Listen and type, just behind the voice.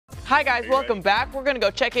Hi guys, welcome back. We're gonna go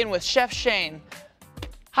check in with Chef Shane.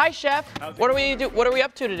 Hi, Chef. What are we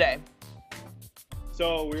up to today?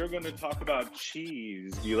 So we're going to talk about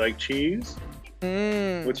cheese. Do you like cheese?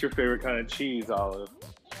 What's your favorite kind of cheese, Olive?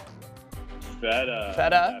 Feta.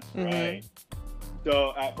 Feta. That's right.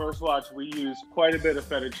 So at First Watch, we use quite a bit of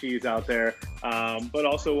feta cheese out there, but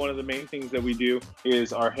also one of the main things that we do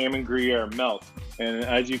is our ham and Gruyere melt. And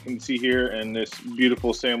as you can see here in this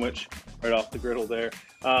beautiful sandwich right off the griddle there,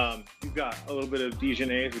 you've got a little bit of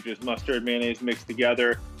Dijonnaise, which is mustard, mayonnaise mixed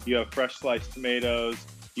together. You have fresh sliced tomatoes.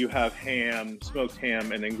 You have ham, smoked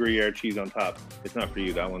ham, and then Gruyere cheese on top. It's not for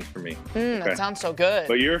you, that one's for me. Okay. That sounds so good.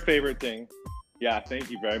 But your favorite thing, yeah,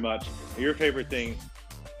 thank you very much. Your favorite thing,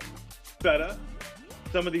 feta.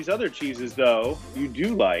 Some of these other cheeses, though, you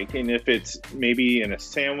do like, and if it's maybe in a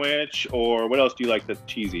sandwich, or what else do you like that's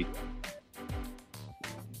cheesy?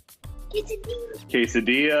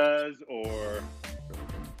 Quesadillas, or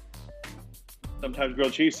sometimes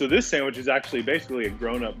grilled cheese. So this sandwich is actually basically a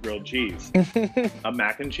grown-up grilled cheese. A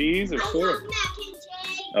mac and cheese, of course.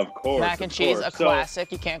 I love mac and cheese. Of course. Mac and cheese, a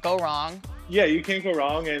classic. You can't go wrong. Yeah, you can't go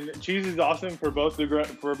wrong, and cheese is awesome for both the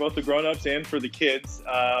grown-ups and for the kids.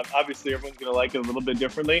 Obviously, everyone's gonna like it a little bit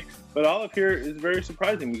differently, but Olive here is very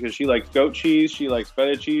surprising because she likes goat cheese, she likes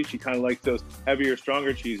feta cheese, she kind of likes those heavier,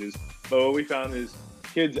 stronger cheeses. But what we found is,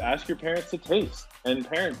 kids, ask your parents to taste, and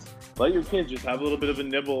parents, let your kids just have a little bit of a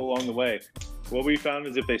nibble along the way. What we found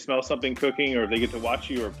is if they smell something cooking, or if they get to watch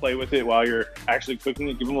you or play with it while you're actually cooking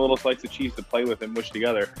it, give them a little slice of cheese to play with and mush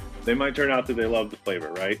together. They might turn out that they love the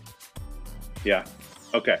flavor, right? Yeah.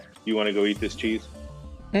 Okay. You want to go eat this cheese?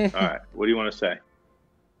 All right. What do you want to say?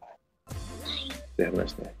 Have a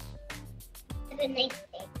nice day. Have a nice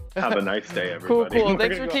day. Have a nice day, everybody. Cool.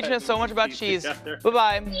 Thanks for teaching us so much about cheese.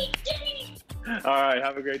 Bye-bye. All right.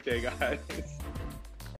 Have a great day, guys.